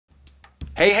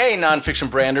Hey, nonfiction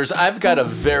branders, I've got a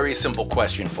very simple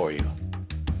question for you.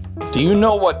 Do you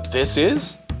know what this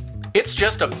is? It's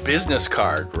just a business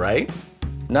card, right?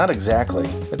 Not exactly.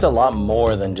 It's a lot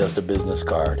more than just a business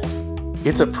card.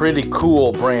 It's a pretty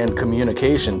cool brand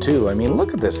communication too. I mean,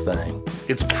 look at this thing.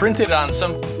 It's printed on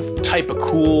some type of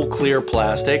cool clear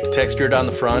plastic, textured on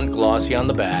the front, glossy on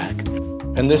the back.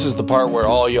 And this is the part where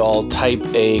all y'all type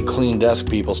A clean desk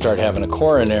people start having a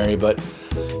coronary, but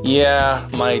yeah,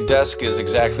 my desk is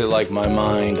exactly like my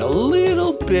mind, a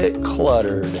little bit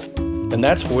cluttered. And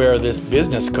that's where this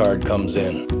business card comes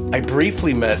in. I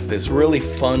briefly met this really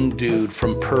fun dude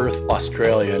from Perth,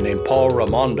 Australia named Paul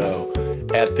Raimondo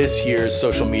at this year's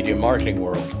Social Media Marketing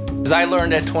World. As I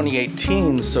learned at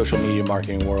 2018's Social Media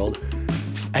Marketing World,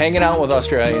 hanging out with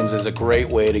Australians is a great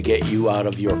way to get you out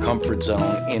of your comfort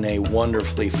zone in a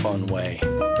wonderfully fun way.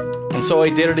 And so I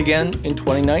did it again in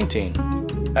 2019.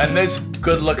 And this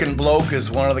good-looking bloke is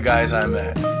one of the guys I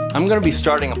met. I'm going to be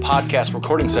starting a podcast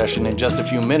recording session in just a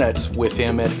few minutes with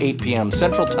him at 8 p.m.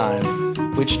 Central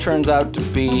Time, which turns out to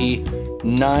be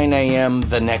 9 a.m.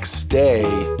 the next day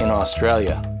in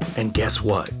Australia. And guess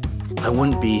what? I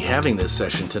wouldn't be having this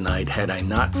session tonight had I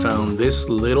not found this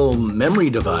little memory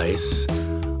device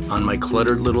on my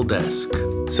cluttered little desk.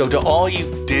 So to all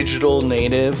you digital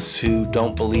natives who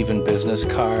don't believe in business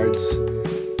cards,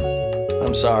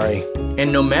 I'm sorry.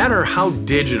 And no matter how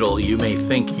digital you may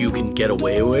think you can get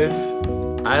away with,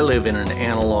 I live in an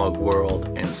analog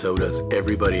world, and so does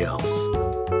everybody else.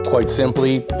 Quite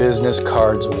simply, business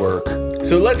cards work.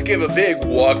 So let's give a big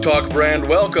Walk Talk brand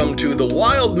welcome to the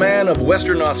wild man of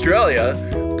Western Australia,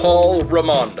 Paul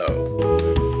Raimondo.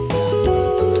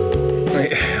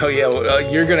 Oh yeah,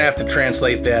 you're gonna have to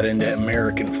translate that into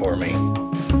American for me.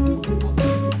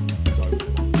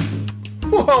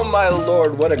 Oh my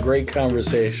Lord, what a great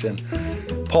conversation.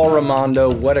 Paul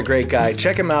Raimondo, what a great guy.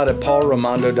 Check him out at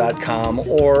paulraimondo.com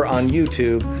or on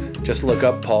YouTube. Just look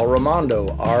up Paul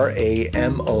Raimondo, R-A-M-O-N-D-O.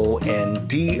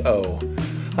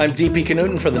 I'm DP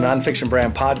Knudten for the Nonfiction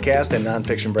Brand Podcast and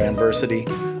Nonfiction Brandversity.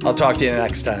 I'll talk to you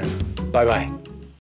next time. Bye-bye.